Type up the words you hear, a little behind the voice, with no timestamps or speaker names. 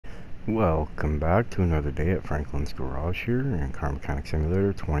Welcome back to another day at Franklin's Garage here in Car Mechanic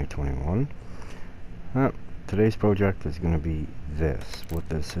Simulator 2021. Today's project is going to be this. What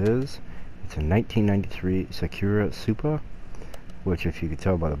this is, it's a 1993 Supra Supa, which, if you could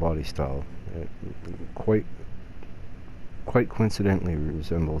tell by the body style, it quite coincidentally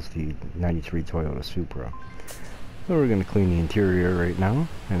resembles the 93 Toyota Supra. So we're going to clean the interior right now,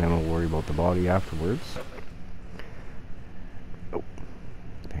 and then we'll worry about the body afterwards.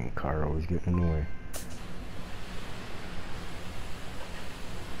 Dang, car always getting in the way.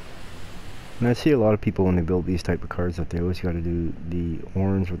 And I see a lot of people when they build these type of cars that they always got to do the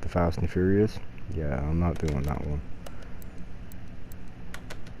orange with the Fast and Furious. Yeah, I'm not doing that one.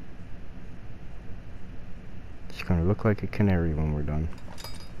 It's gonna look like a canary when we're done.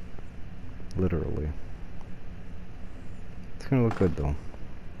 Literally. It's gonna look good though.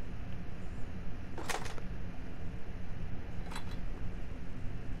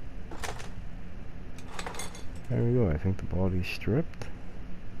 There we go, I think the body's stripped.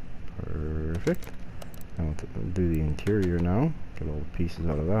 Perfect. I'll do the interior now. Get all the pieces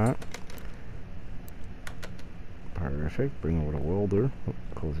out of that. Perfect. Bring over the welder. Oh,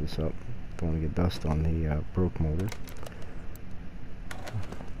 close this up. Don't want to get dust on the broke motor.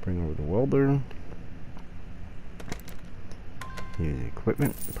 Bring over the welder. Use the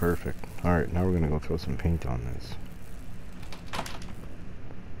equipment. Perfect. Alright, now we're going to go throw some paint on this.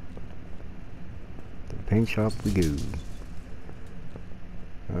 To the paint shop we go.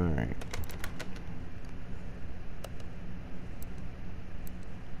 Alright.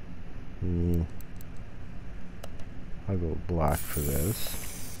 I'll go black for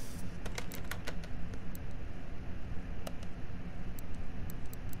this.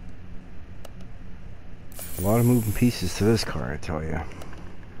 A lot of moving pieces to this car, I tell you.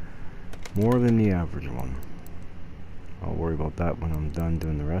 More than the average one. I'll worry about that when I'm done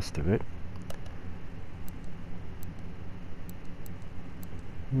doing the rest of it.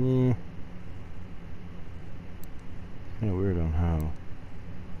 Yeah. Kinda weird on how.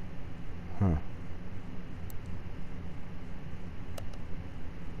 Huh.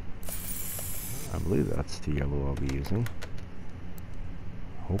 I believe that's the yellow I'll be using.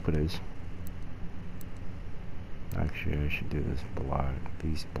 Hope it is. Actually, I should do this black.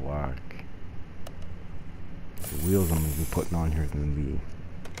 These black. The wheels I'm going to be putting on here is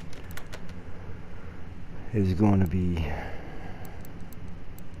going to be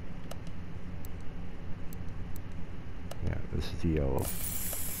yeah, this is the yellow.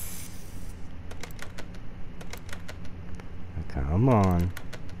 Now, come on.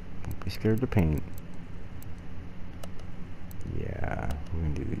 Don't be scared to paint. Yeah, we're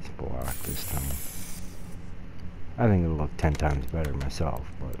going to do these black this time. I think it'll look 10 times better myself,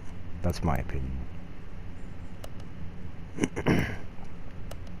 but that's my opinion.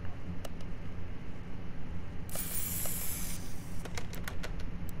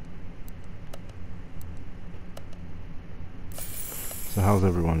 So how's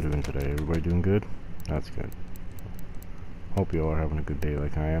everyone doing today? Everybody doing good? That's good. Hope you all are having a good day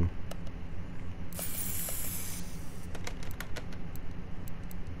like I am.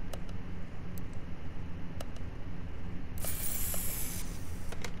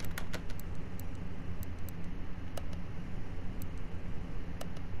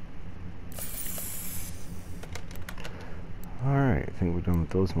 Alright, I think we're done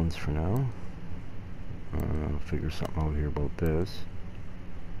with those ones for now. I'll figure something out here about this.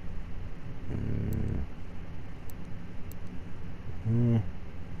 I'm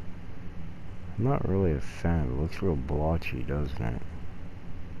not really a fan. It looks real blotchy, doesn't it?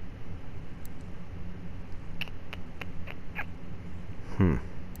 Well,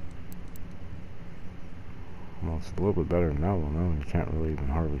 it's a little bit better now. Now you can't really even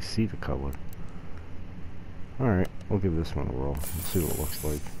hardly see the color. Alright, we'll give this one a whirl. We'll see what it looks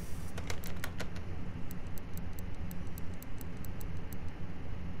like.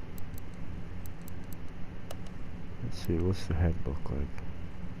 Let's see, what's the head look like?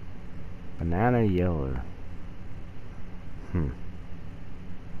 Banana yellow.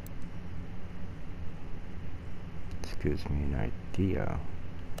 This gives me an idea.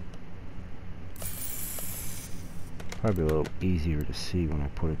 Probably a little easier to see when I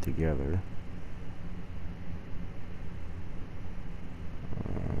put it together.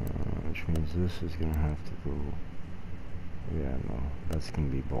 Which means this is gonna have to go. Yeah, no, that's gonna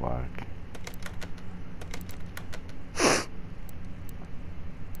be black.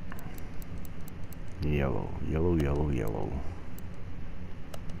 Yellow, yellow, yellow, yellow.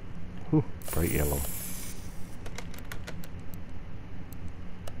 Whew, bright yellow.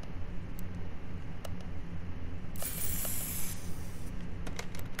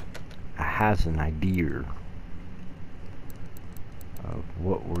 has an idea of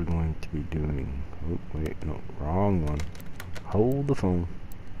what we're going to be doing. Oh, wait, no, wrong one. Hold the phone.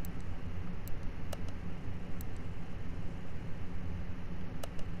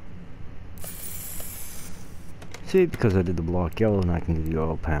 See, because I did the block yellow, and I can do the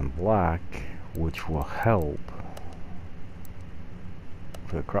oil pan black, which will help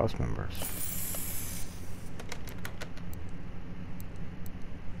for the cross members.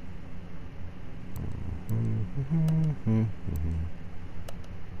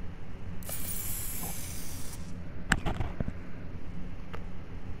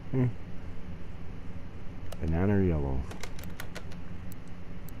 Banana or yellow.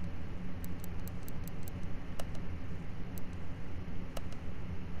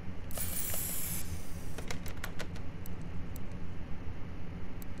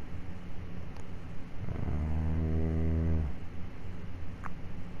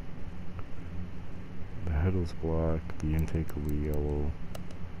 The head is black, the intake will be yellow.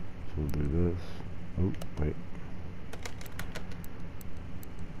 So we'll do this. Oh, wait.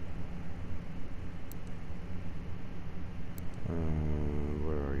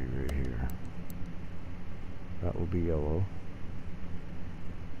 Where are you? Right here. That will be yellow.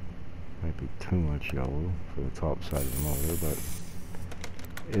 Might be too much yellow for the top side of the motor, but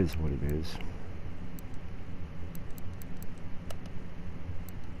it is what it is.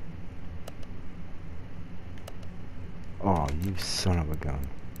 Oh, you son of a gun.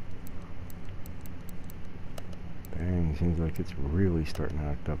 Dang, seems like it's really starting to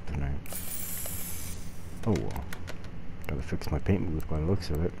act up tonight. Oh well. Gotta fix my paint booth by the looks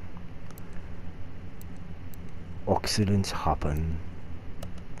of it. Oxidants happen.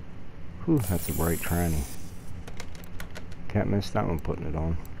 Whew, that's a bright tranny. Can't miss that one putting it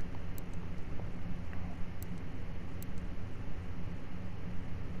on.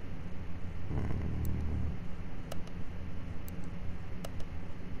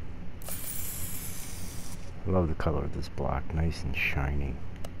 I love the color of this black, nice and shiny.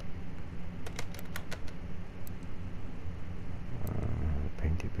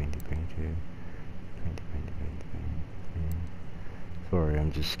 Painted. Sorry,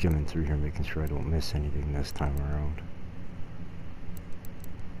 I'm just skimming through here, making sure I don't miss anything this time around.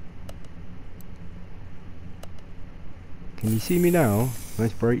 Can you see me now?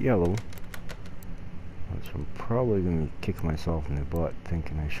 Nice bright yellow. So I'm probably going to kick myself in the butt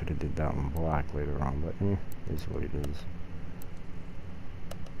thinking I should have did that one black later on, but it is what it is.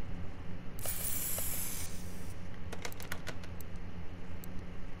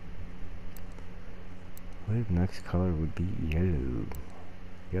 I believe next color would be yellow.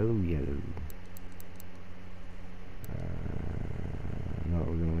 Yellow. No, we're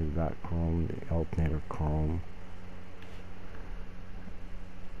going to leave that chrome, the alternator chrome.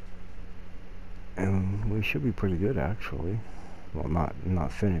 And we should be pretty good actually. Well,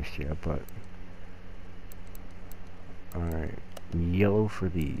 not finished yet, but alright, yellow for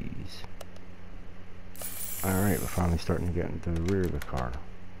these. Alright, we're finally starting to get into the rear of the car.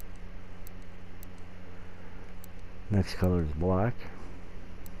 Next color is black.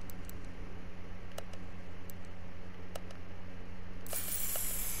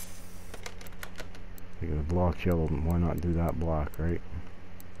 We got a block yellow, why not do that black, right?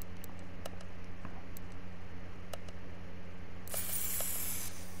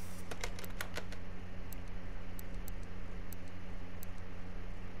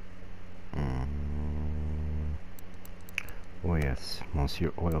 Oh yes,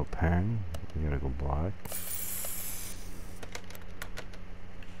 Monsieur Oil Pan, we gotta go black.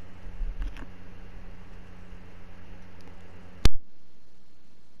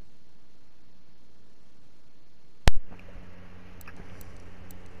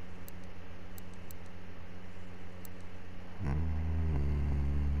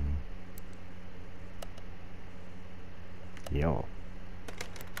 Yellow.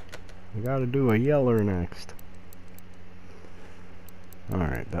 We gotta do a yeller next.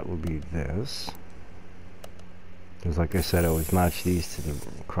 Alright, that will be this. Because like I said, I always match these to the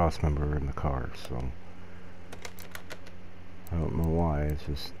cross member in the car, so I don't know why, it's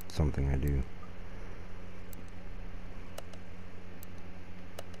just something I do.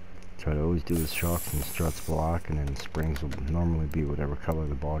 Try to always do the shocks and struts black, and then springs will normally be whatever color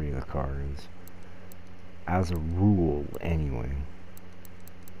the body of the car is. As a rule, anyway.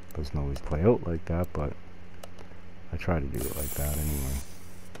 Doesn't always play out like that, but I try to do it like that anyway.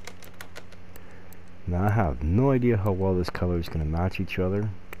 Now I have no idea how well this color is going to match each other.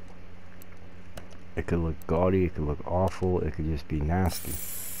 It could look gaudy, it could look awful, it could just be nasty.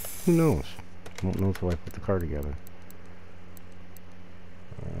 Who knows? Won't know until I put the car together.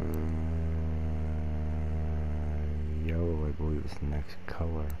 this next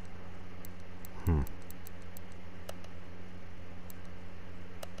color.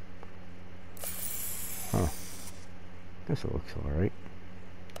 Huh. Guess it looks alright.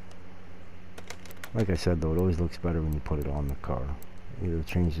 Like I said though, it always looks better when you put it on the car. Either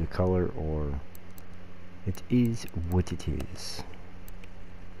change the color or it is what it is.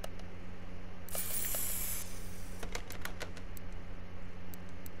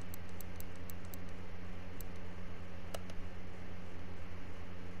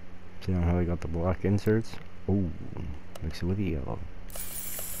 See how they got the black inserts? Oh, mix it with the yellow.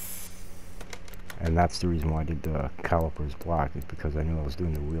 And that's the reason why I did the calipers black, is because I knew I was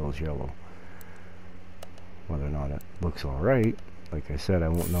doing the wheels yellow. Whether or not it looks alright, like I said, I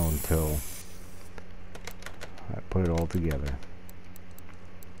won't know until I put it all together.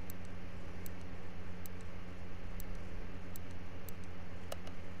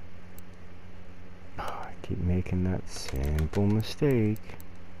 I keep making that simple mistake.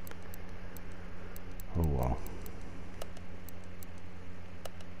 Oh well.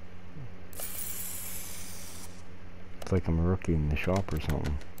 It's like I'm a rookie in the shop or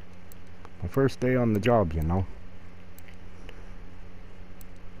something. My first day on the job, you know.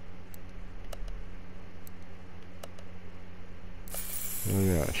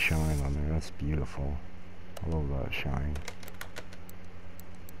 Look at that shine on there, that's beautiful. I love that shine.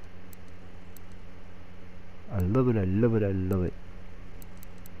 I love it, I love it, I love it.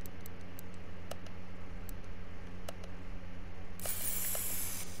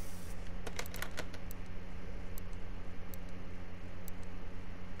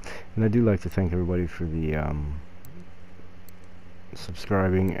 And I do like to thank everybody for the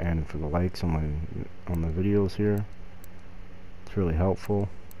subscribing and for the likes on the videos here. It's really helpful.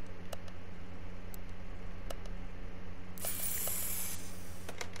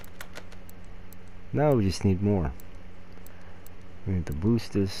 Now we just need more. We need to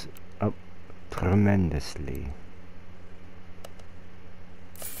boost this up tremendously.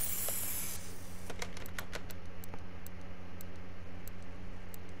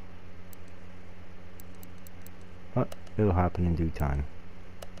 But it'll happen in due time.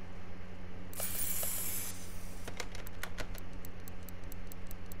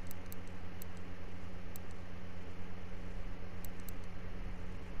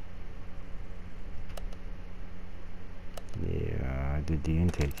 Yeah, I did the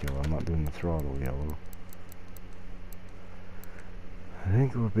intake yellow. I'm not doing the throttle yellow. I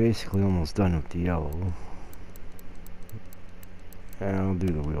think we're basically almost done with the yellow. And I'll do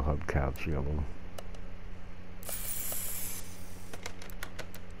the wheel hub caps yellow.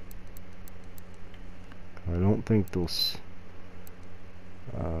 I don't think those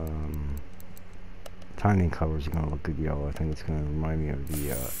timing covers are going to look good yellow. I think it's going to remind me of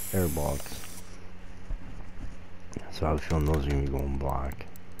the air box. So I have a feeling those are going to be going black.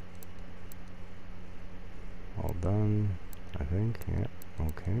 All done, I think. Yeah,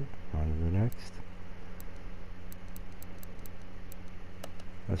 okay. On to the next.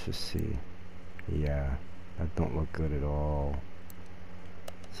 Let's just see. Yeah, that don't look good at all.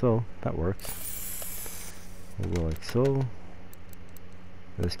 So, that works. We'll go like so.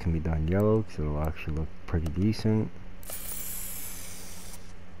 This can be done yellow because it'll actually look pretty decent.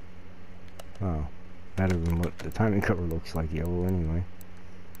 Oh, better than what the timing cover looks like yellow anyway.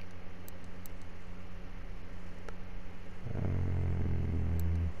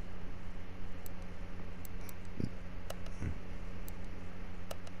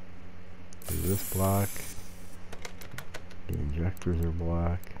 Do this black. The injectors are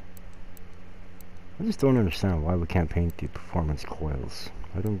black. I just don't understand why we can't paint the performance coils.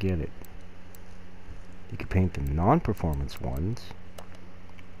 I don't get it. You could paint the non-performance ones.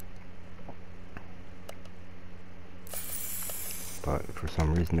 But for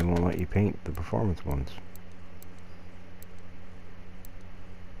some reason they won't let you paint the performance ones.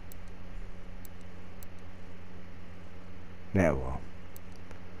 Yeah, well.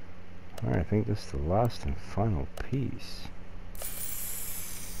 Alright, I think this is the last and final piece.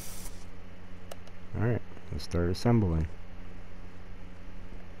 Alright, let's start assembling.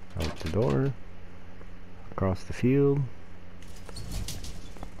 Out the door, across the field,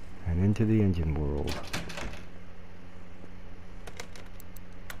 and into the engine world.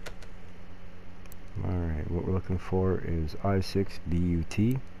 Alright, what we're looking for is I6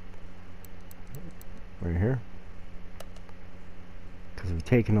 BUT. Right here. Because we've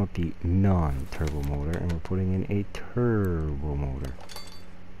taken out the non-turbo motor and we're putting in a turbo motor.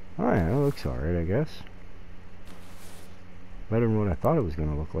 Alright, that looks alright, I guess. Better than what I thought it was going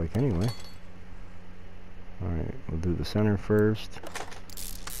to look like anyway. Alright, we'll do the center first.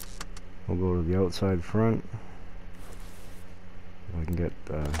 We'll go to the outside front. I can get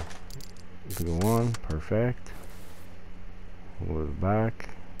to go on. Perfect. Go to the back.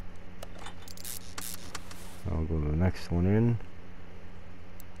 I'll go to the next one in.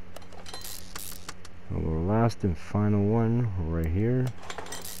 I'll go to the last and final one right here.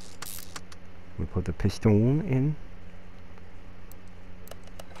 We put the piston in.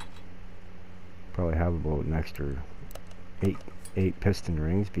 Probably have about an extra eight piston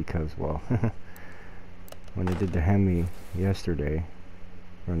rings because, well, when I did the Hemi yesterday,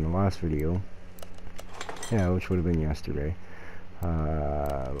 or in the last video, yeah, which would have been yesterday,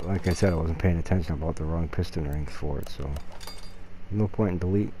 like I said, I wasn't paying attention about the wrong piston rings for it, so no point in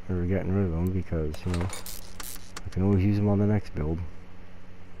delete or getting rid of them because, you know, I can always use them on the next build.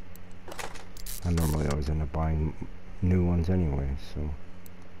 I normally always end up buying new ones anyway, so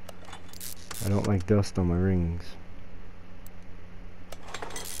I don't like dust on my rings.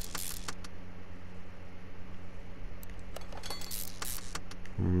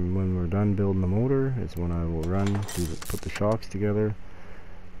 When we're done building the motor is when I will put the shocks together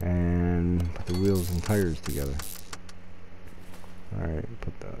and put the wheels and tires together. Alright,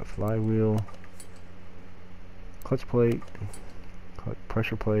 put the flywheel, clutch plate,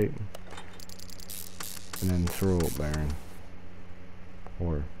 pressure plate, and then throw-out bearing.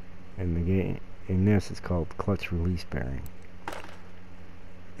 Or in the game, in this it's called clutch release bearing.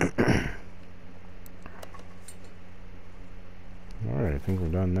 Alright, I think we're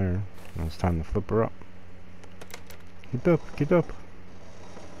done there. Now it's time to flip her up. Get up, get up.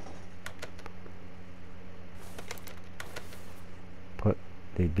 Put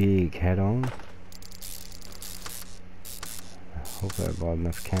the big head on. Hopefully I bought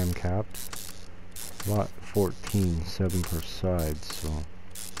enough cam caps. Lot 14, 7 per side, so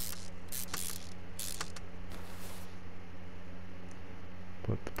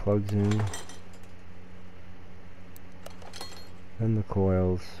put the plugs in. And the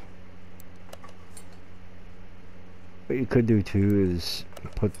coils. What you could do too is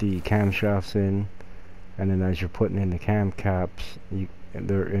put the camshafts in, and then as you're putting in the cam caps,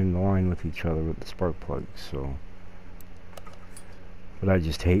 they're in line with each other with the spark plugs. So, but I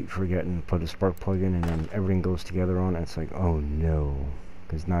just hate forgetting to put a spark plug in, and then everything goes together on it. It's like, oh no,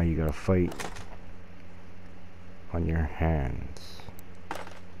 because now you gotta fight on your hands.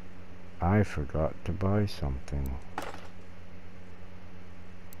 I forgot to buy something.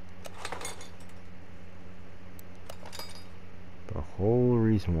 The whole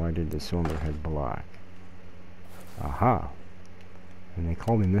reason why I did the cylinder head black. Aha! And they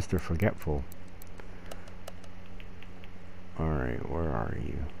call me Mr. Forgetful. Alright, where are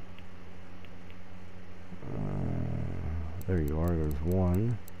you? There you are, there's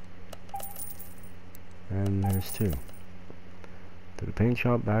one. And there's two. To the paint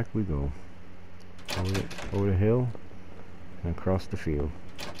shop, back we go. Over the hill, and across the field.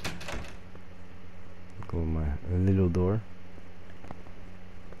 Go in my little door.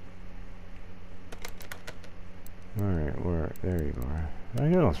 Alright, there you are. I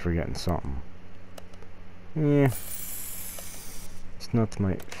know I was forgetting something. Yeah. It's not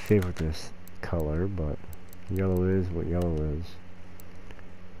my favoriteest color, but yellow is what yellow is.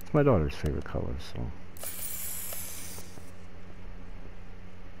 It's my daughter's favorite color, so.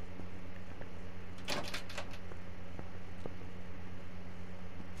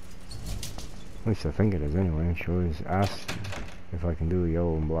 At least I think it is anyway. She always asks if I can do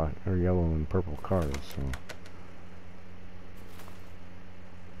yellow and black, or yellow and purple cars, so.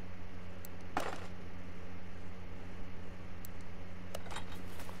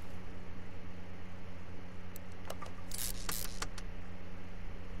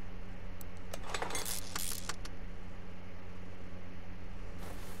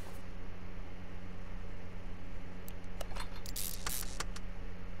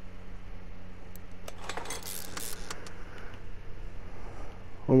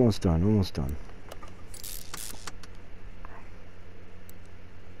 Almost done, almost done.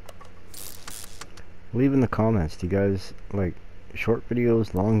 Leave in the comments, do you guys like short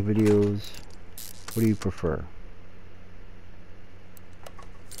videos, long videos? What do you prefer?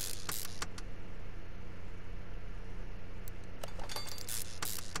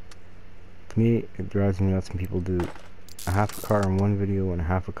 To me, it drives me nuts when people do a half a car in one video and a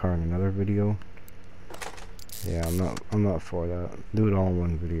half a car in another video. Yeah, I'm not for that. Do it all in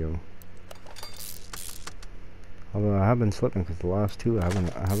one video. Although I have been slipping because the last two I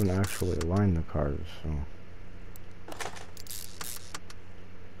haven't actually aligned the cars, so.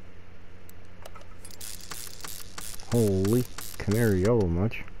 Holy canary yellow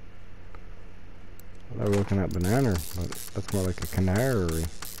much. I was looking at banana, but that's more like a canary.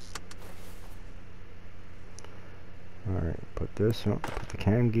 Alright. put this on, put the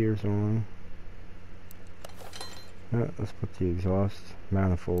cam gears on. Let's put the exhaust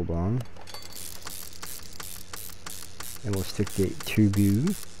manifold on. And we'll stick the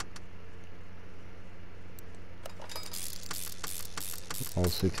turbo. All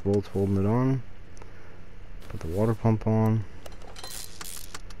 6 bolts holding it on. Put the water pump on.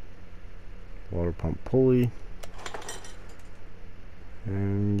 Water pump pulley.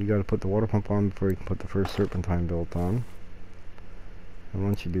 And you gotta put the water pump on before you can put the first serpentine bolt on. And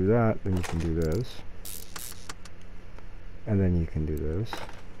once you do that, then you can do this. And then you can do this.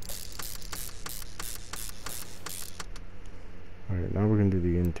 Alright, now we're going to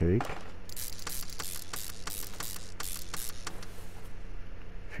do the intake.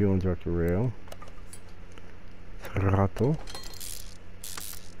 Fuel injector rail. Throttle.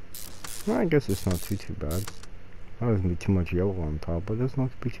 Well, I guess it's not too bad. Oh, there's going to be too much yellow on top, but it doesn't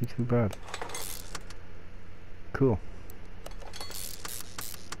look to be too bad. Cool.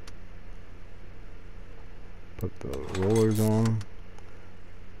 Put the rollers on.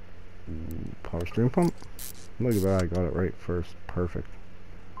 Power steering pump. Look at that, I got it right first. Perfect.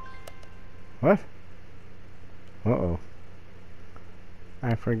 What? Uh-oh.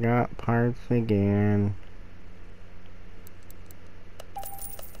 I forgot parts again.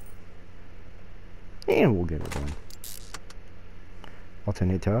 And we'll get it done.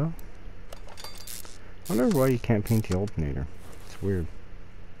 Alternator. I wonder why you can't paint the alternator. It's weird.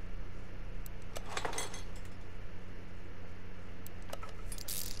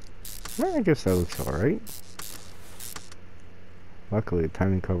 Well, I guess that looks alright. Luckily, the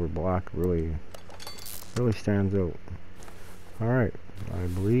timing cover black really stands out. Alright, I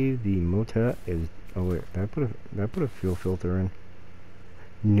believe the motor is. Oh wait, did I put a fuel filter in?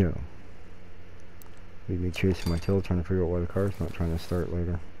 No. Leave me chasing my tail, trying to figure out why the car's not trying to start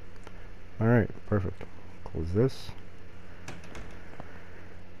later. Alright, perfect. Close this.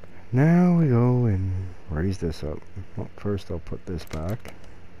 Now we go and raise this up. Well, first I'll put this back.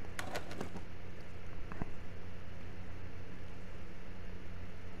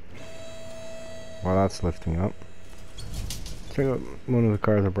 While that's lifting up. Check out one of the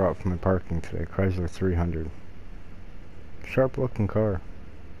cars I brought from my parking today, Chrysler 300. Sharp looking car.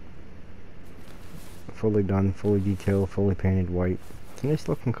 Fully done, fully detailed, fully painted white. It's a nice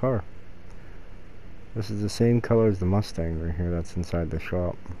looking car. This is the same color as the Mustang right here, that's inside the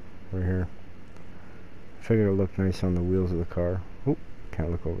shop. Right here. Figured it looked nice on the wheels of the car. Oop, can't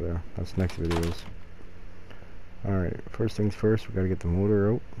look over there. That's next videos. Alright, first things first, we gotta get the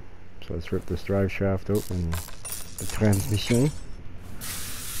motor out. So let's rip this drive shaft out and the transmission.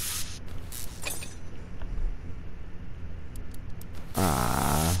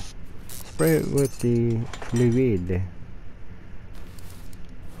 Spray it with the fluid.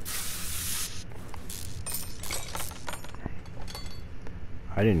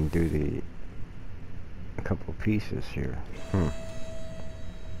 I didn't do a couple pieces here. Yeah,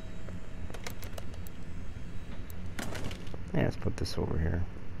 let's put this over here.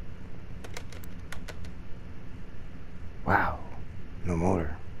 Wow, no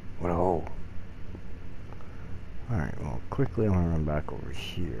motor. What a hole. Alright, well, quickly I'm going to run back over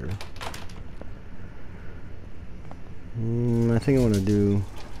here. I think I want to do...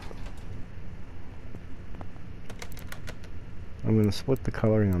 I'm going to split the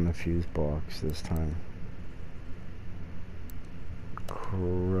coloring on the fuse box this time.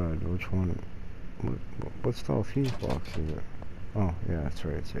 Crud, which one? What style fuse box is it? Oh, yeah, that's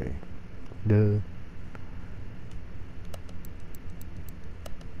right, it's a... Duh.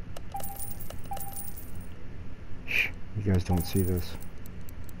 You guys don't see this.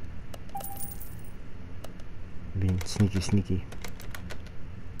 Being sneaky.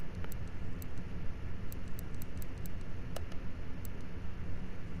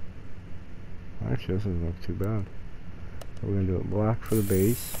 Actually, this doesn't look too bad. We're going to do it black for the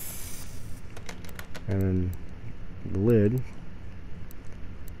base. And then the lid,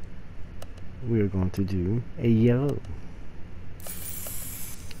 we are going to do a yellow.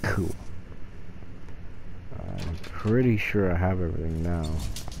 Cool. I'm pretty sure I have everything now.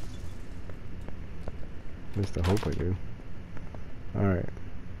 At least I hope I do. Alright.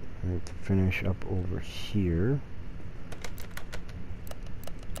 I need to finish up over here.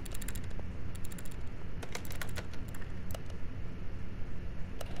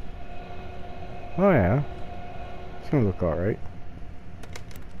 Oh yeah. It's gonna look alright.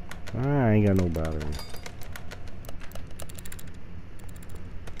 I ain't got no battery.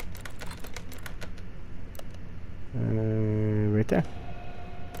 Right there.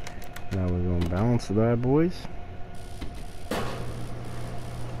 Now we're going to balance the bad boys.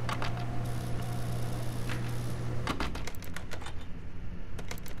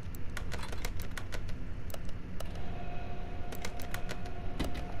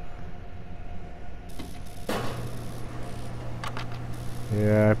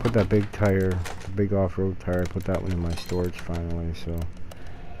 Yeah, I put that big tire, the big off-road tire, I put that one in my storage finally, so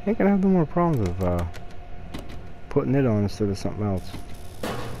I ain't gonna have no more problems with putting it on instead of something else.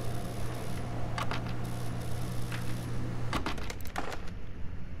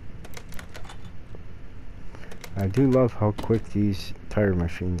 I do love how quick these tire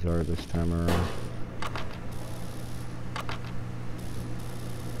machines are this time around.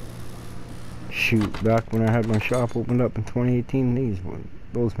 Shoot, back when I had my shop opened up in 2018,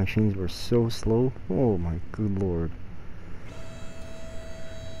 those machines were so slow. Oh my good lord.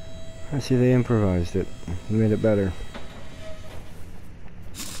 I see they improvised it. Made it better.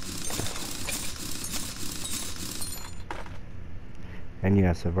 And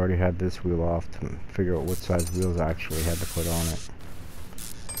yes, I've already had this wheel off to figure out what size wheels I actually had to put on it.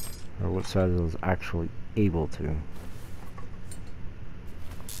 Or what size I was actually able to.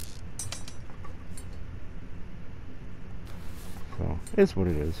 So, it's what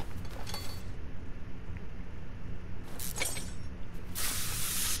it is.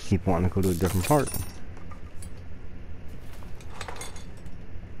 Keep wanting to go to a different part.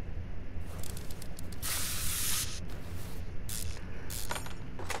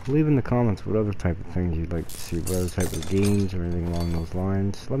 Leave in the comments what other type of things you'd like to see, what other type of games or anything along those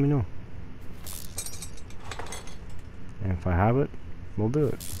lines. Let me know. And if I have it, we'll do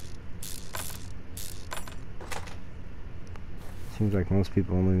it. Seems like most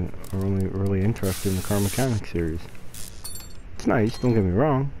people are only really interested in the car mechanic series. It's nice, don't get me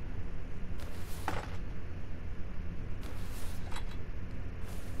wrong.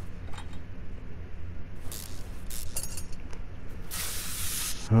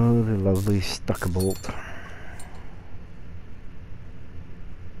 Oh, the lovely stucker bolt.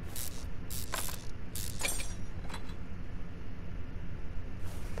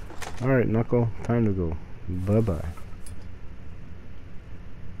 Alright, Knuckle, time to go. Bye-bye.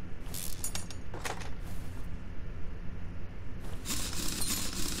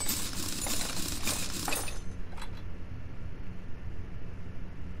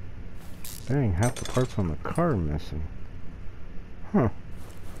 Dang, half the parts on the car are missing. Huh.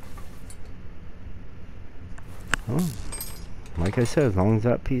 Well, like I said, as long as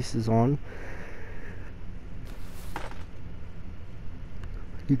that piece is on,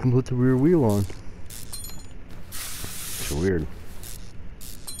 you can put the rear wheel on. It's weird.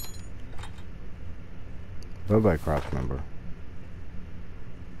 Bye-bye, cross member.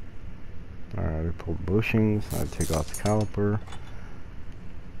 Alright, I pulled the bushings. I take off the caliper.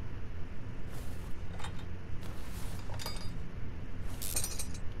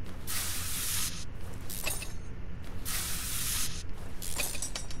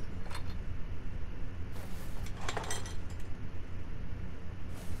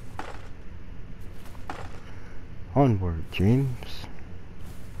 Onward, James.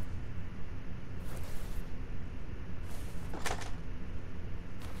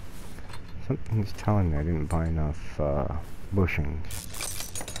 Something's telling me I didn't buy enough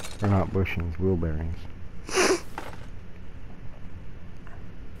bushings. Or not bushings, wheel bearings.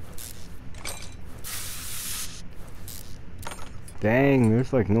 Dang,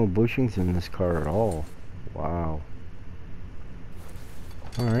 there's like no bushings in this car at all. Wow.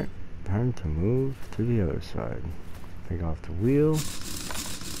 Alright, time to move to the other side. Take off the wheel.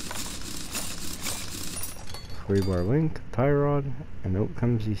 Sway bar link, tie rod, and out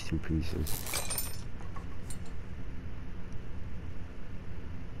comes these two pieces.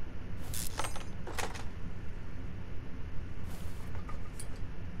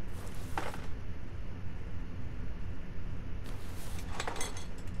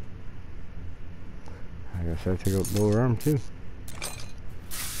 I guess I take out the lower arm too.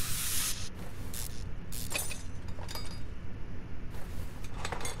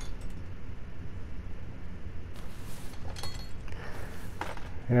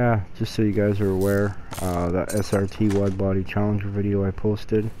 Yeah, just so you guys are aware, that SRT wide body challenger video I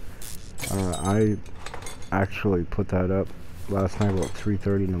posted, I actually put that up last night about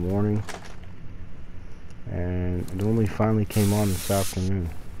 3:30 in the morning, and it only finally came on this afternoon,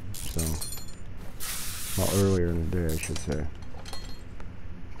 so, well, earlier in the day I should say,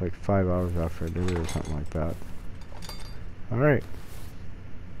 like 5 hours after I did it or something like that. Alright,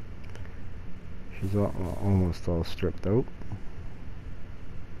 she's almost all stripped out.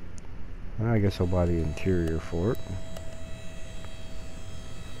 I guess I'll buy the interior for it.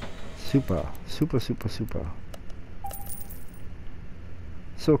 Supra.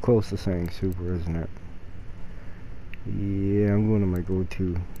 So close to saying Supra, isn't it? Yeah, I'm going to my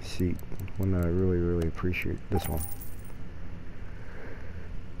go-to seat. One that I really appreciate. This one.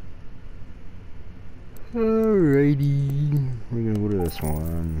 Alrighty, we're gonna go to this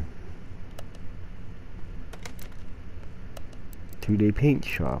one. 2-day paint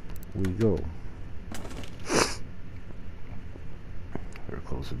shop. We go. Better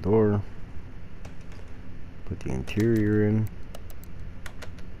close the door. Put the interior in.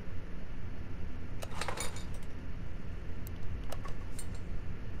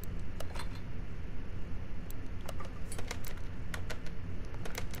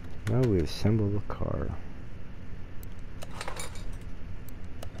 Now we assemble the car.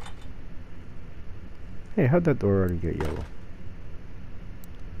 Hey, how'd that door already get yellow?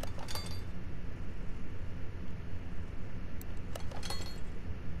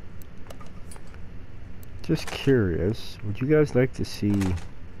 Just curious, would you guys like to see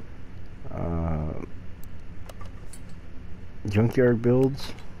junkyard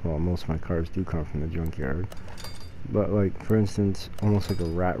builds? Well, most of my cars do come from the junkyard. But like, for instance, almost like a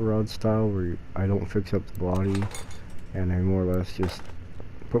rat rod style where I don't fix up the body and I more or less just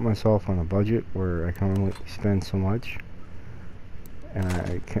put myself on a budget where I can only spend so much and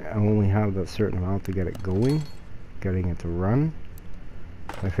I only have that certain amount to get it going, getting it to run.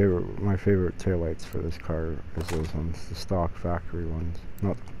 My favorite taillights for this car is those ones, the stock factory ones,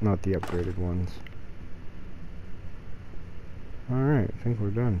 not the upgraded ones. Alright, I think we're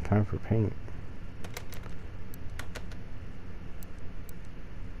done. Time for paint.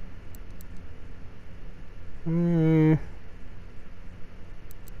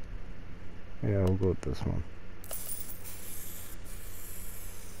 Yeah, we'll go with this one.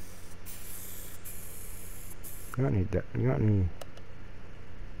 You got any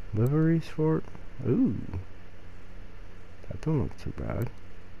liveries for it? Ooh, that don't look too bad.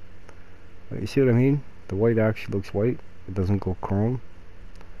 But you see what I mean? The white actually looks white. It doesn't go chrome.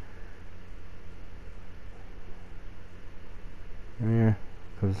 Yeah,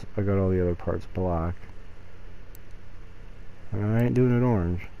 because I got all the other parts black. And I ain't doing it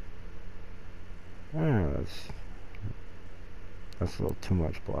orange. Ah, that's a little too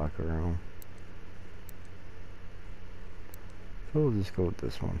much black around. So we'll just go with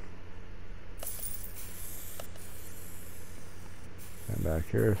this one. And back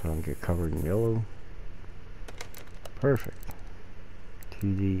here so I don't get covered in yellow. Perfect.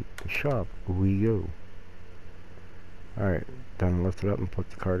 To the shop we go. Alright, done, lift it up and put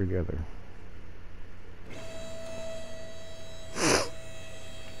the car together.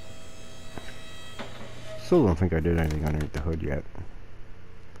 Still don't think I did anything underneath the hood yet.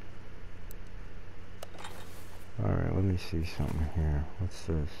 Alright, let me see something here. What's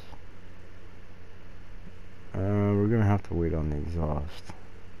this? We're gonna have to wait on the exhaust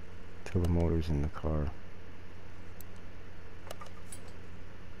till the motor's in the car.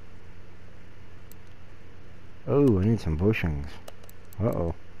 Oh, I need some bushings.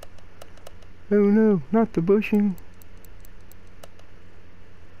 Uh-oh. Oh no, not the bushing.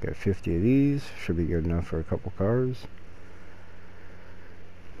 Got 50 of these. Should be good enough for a couple cars.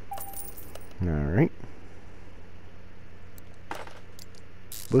 Alright.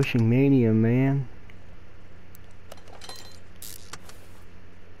 Bushing mania, man.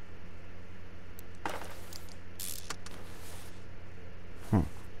 Huh.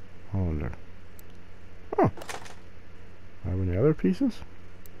 I wonder. Oh. Have any other pieces?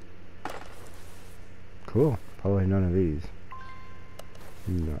 Cool. Probably none of these.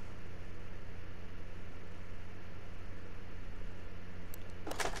 No.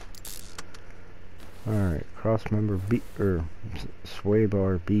 Alright, cross member B, or sway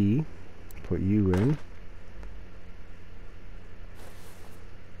bar B, put you in.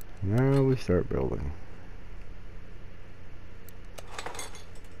 Now we start building.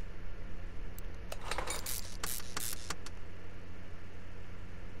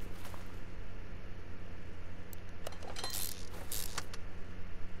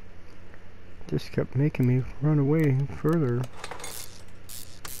 Just kept making me run away further.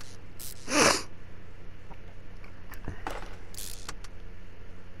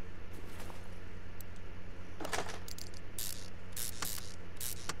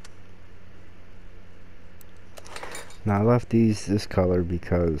 Now I left this color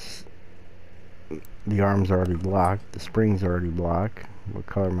because the arm's already black, the spring's already black. What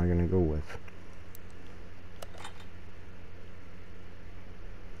color am I going to go with?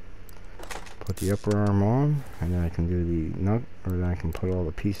 Put the upper arm on, and then I can do the nut, or then I can put all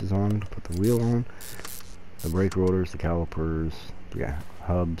the pieces on to put the wheel on. The brake rotors, the calipers, yeah,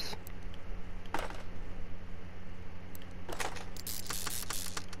 hubs.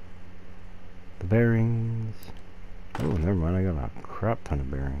 The bearings. Oh, never mind, I got a crap ton of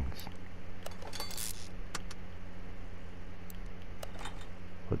bearings.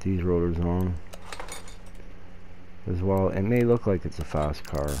 Put these rotors on. as well. It may look like it's a fast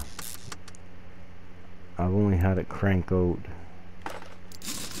car. I've only had it crank out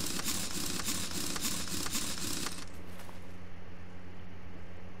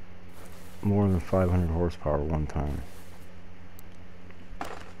more than 500 horsepower one time.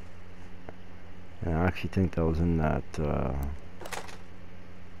 And I actually think that was in that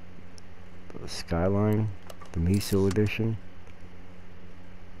Skyline, the Miso edition.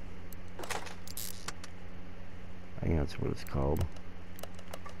 I think that's what it's called.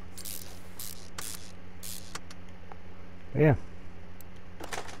 But yeah.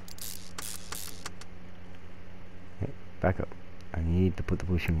 Hey, back up. I need to put the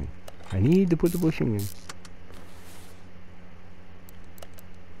bushing in. I need to put the bushing in.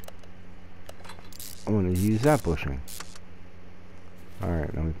 I want to use that bushing.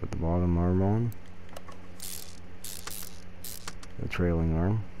 Alright, now we put the bottom arm on. The trailing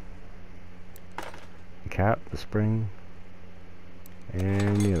arm. The cap, the spring,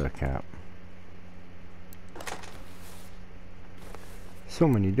 and the other cap. So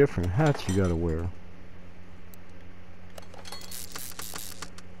many different hats you gotta wear.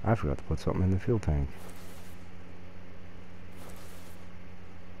 I forgot to put something in the fuel tank.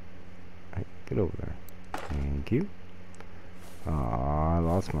 Hey, get over there. Thank you. I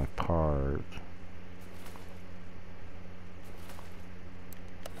lost my part.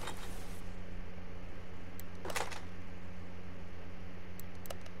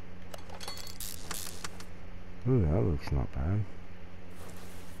 Ooh, that looks not bad.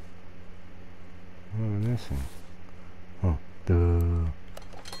 What am I missing? Oh, duh.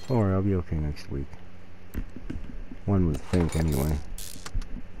 Don't worry, I'll be okay next week. One would think, anyway.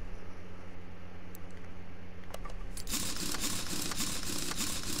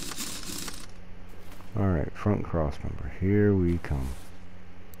 Alright, front cross member. Here we come.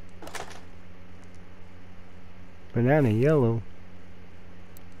 Banana yellow.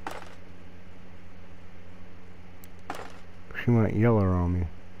 She went yellow on me.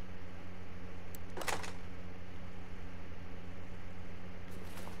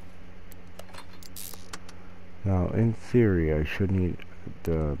 Now, in theory, I should need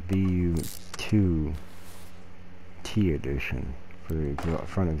the BU2 T edition for the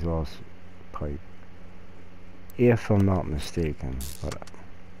front exhaust pipe, if I'm not mistaken. But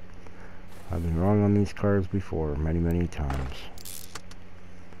I've been wrong on these cars before, many times.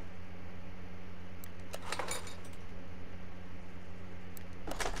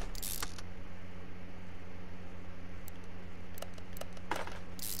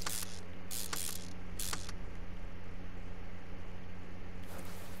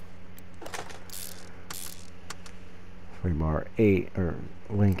 Bar A, or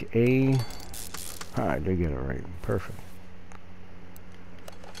link A. I did get it right. Perfect.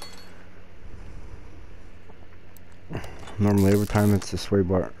 Normally every time it's the sway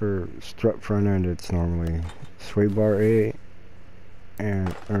bar or strut front end, it's normally sway bar A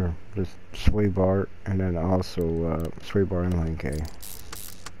and or just sway bar, and then also sway bar and link A.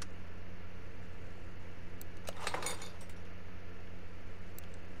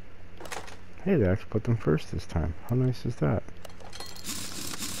 Hey, they actually put them first this time. How nice is that?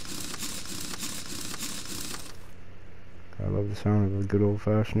 I love the sound of a good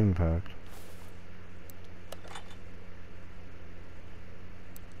old-fashioned impact.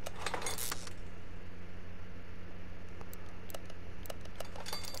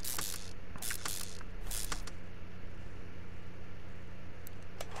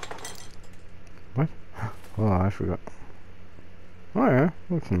 What? Oh, I forgot. Oh yeah,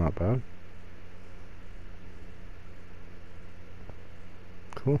 looks not bad.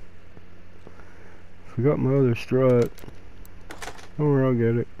 Cool. Forgot my other strut. Don't worry, I'll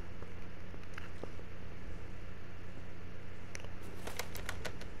get it.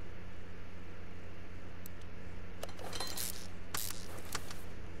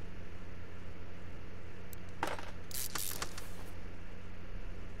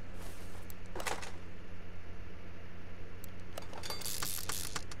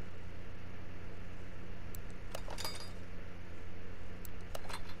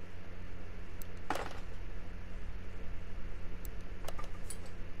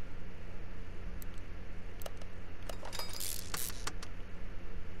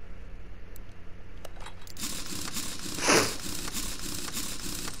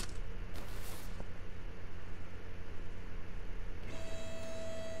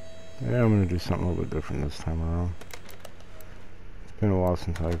 Yeah, I'm gonna do something a little bit different this time around. It's been a while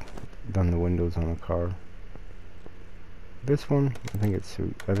since I've done the windows on a car. This one, I think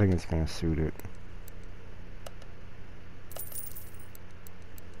it's gonna suit it.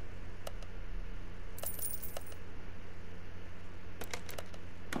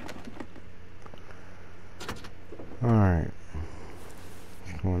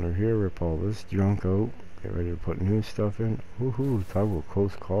 this junk out. Get ready to put new stuff in. Woohoo, talk about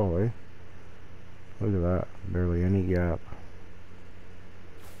close call, eh? Look at that. Barely any gap.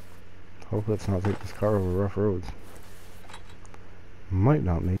 Hope let's not take this car over rough roads. Might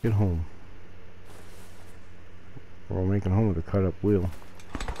not make it home. We'll make it home with a cut up wheel.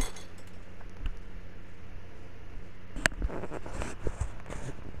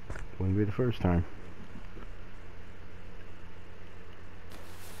 Wouldn't be the first time.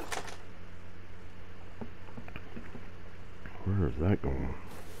 Where is that going?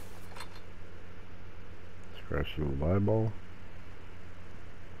 Scratch the little eyeball.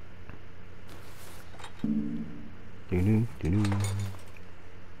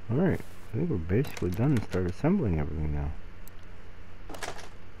 Alright, I think we're basically done and start assembling everything now.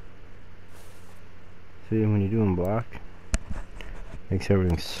 See, when you do them black, makes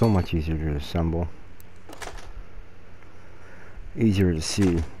everything so much easier to assemble. Easier to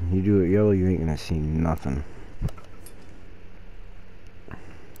see. You do it yellow, you ain't gonna see nothing.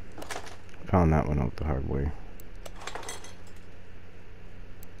 Found that one out the hard way.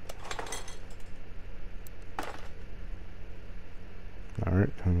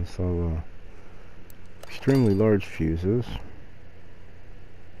 Alright, time to sell extremely large fuses.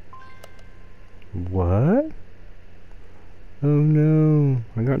 What? Oh no,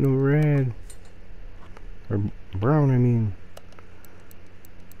 I got no red. Or brown, I mean.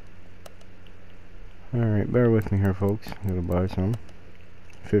 Alright, bear with me here, folks. I'm gonna buy some.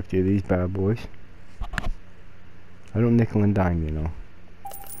 50 of these bad boys. I don't nickel and dime, you know.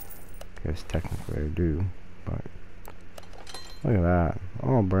 Guess technically I do, but look at that.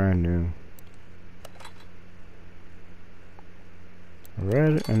 All brand new. A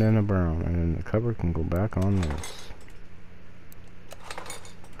red and then a brown, and then the cover can go back on this.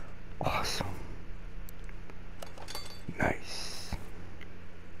 Awesome. Nice.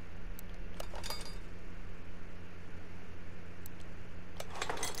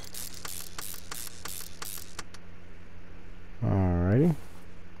 Alrighty.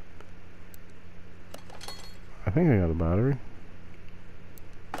 I think I got a battery.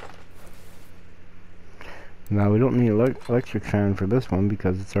 Now we don't need an electric fan for this one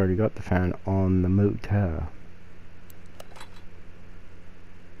because it's already got the fan on the motor.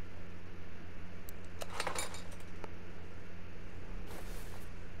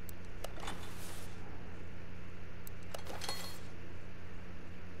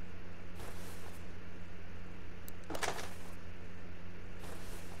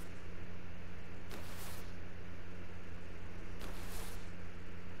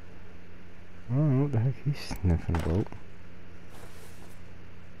 I don't know what the heck he's sniffing about.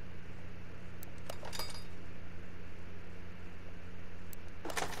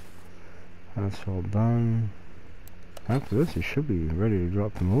 That's all done. After this, it should be ready to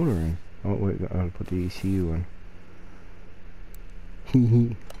drop the motor in. Oh wait, I gotta put the ECU in.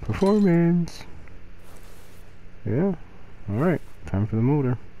 Hee performance! Yeah, alright, time for the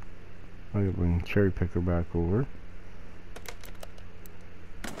motor. I gotta bring cherry picker back over.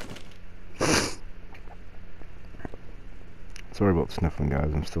 Sorry about sniffling, guys.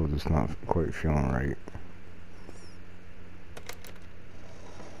 I'm still just not quite feeling right.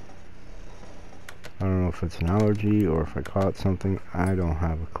 I don't know if it's an allergy or if I caught something. I don't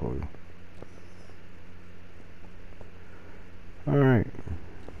have a clue. Alright.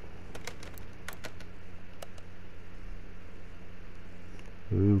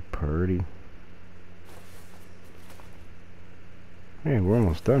 Ooh, purty. Hey, we're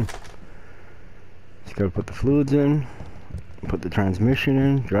almost done. Just gotta put the fluids in. Put the transmission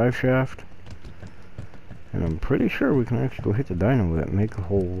in, drive shaft, and I'm pretty sure we can actually go hit the dyno with it and make a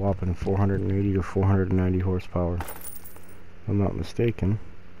whole whopping 480 to 490 horsepower. If I'm not mistaken.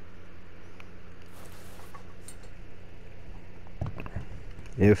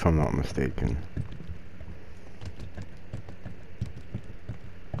 If I'm not mistaken.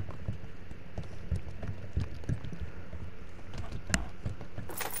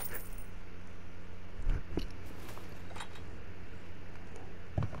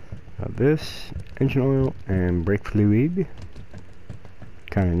 This engine oil and brake fluid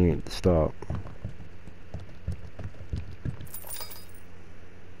kind of need to stop.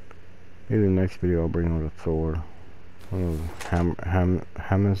 Maybe the next video I'll bring out a Thor, one of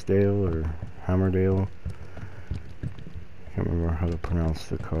Hammersdale or Hammerdale. Can't remember how to pronounce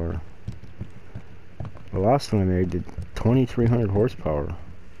the car. The last one I made did 2,300 horsepower.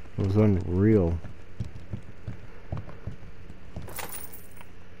 It was unreal.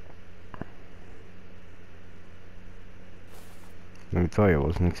 Let me tell you, I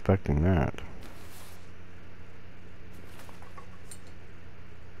wasn't expecting that.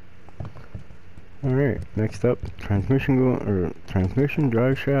 Alright, next up, transmission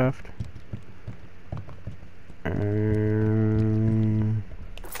drive shaft. And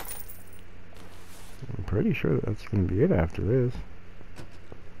I'm pretty sure that's gonna be it after this.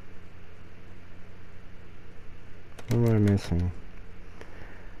 What am I missing?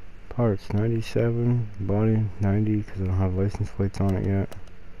 Parts 97, body 90 because I don't have license plates on it yet.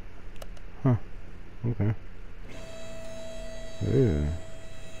 Huh, okay. Ew.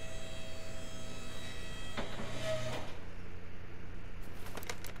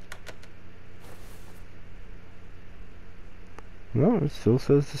 No, it still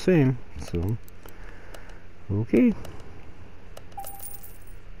says the same, so okay.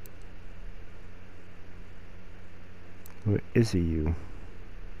 What is you?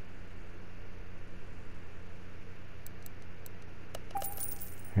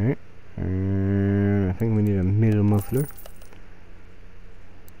 Okay, and I think we need a middle muffler.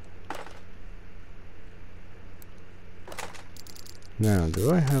 Now,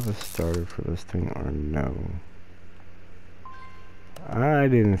 do I have a starter for this thing or no? I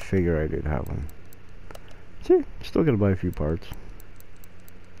didn't figure I did have one. See, still gotta buy a few parts.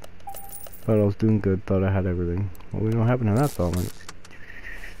 Thought I was doing good, thought I had everything. Well, we don't happen to that thought went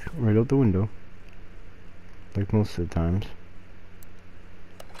right out the window. Like most of the times.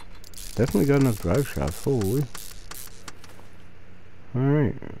 Definitely got enough drive shafts, holy.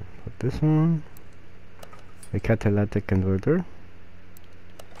 Alright, put this on. A catalytic converter.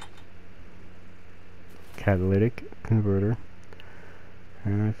 Catalytic converter.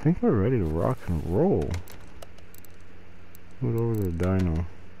 And I think we're ready to rock and roll. Move over to the dyno.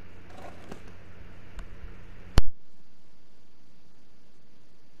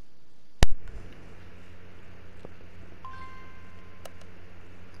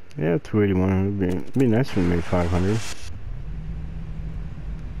 Yeah, 281 would be nice if we made 500.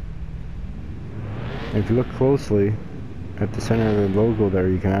 And if you look closely at the center of the logo there,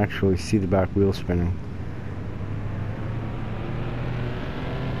 you can actually see the back wheel spinning.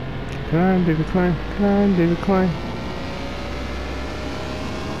 Climb, baby, climb. Climb, baby, climb.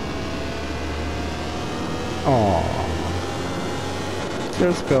 Aww.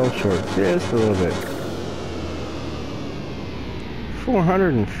 Just fell short, just a little bit.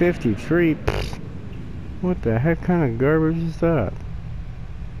 453. What the heck kind of garbage is that?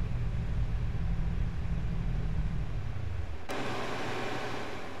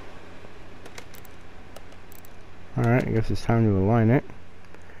 Alright, I guess it's time to align it.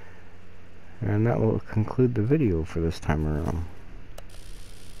 And that will conclude the video for this time around.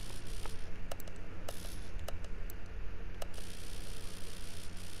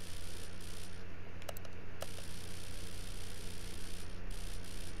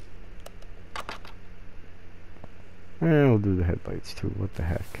 And we'll do the headlights too, what the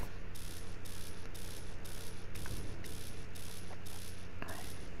heck.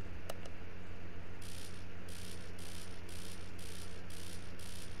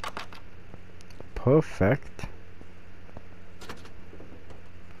 Perfect.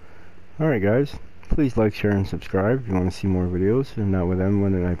 Alright guys, please like, share, and subscribe if you want to see more videos. And that way then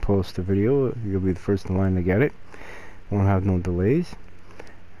when I post a video, you'll be the first in line to get it. Won't have no delays.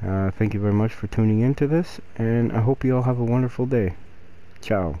 Thank you very much for tuning into this, and I hope you all have a wonderful day.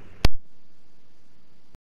 Ciao.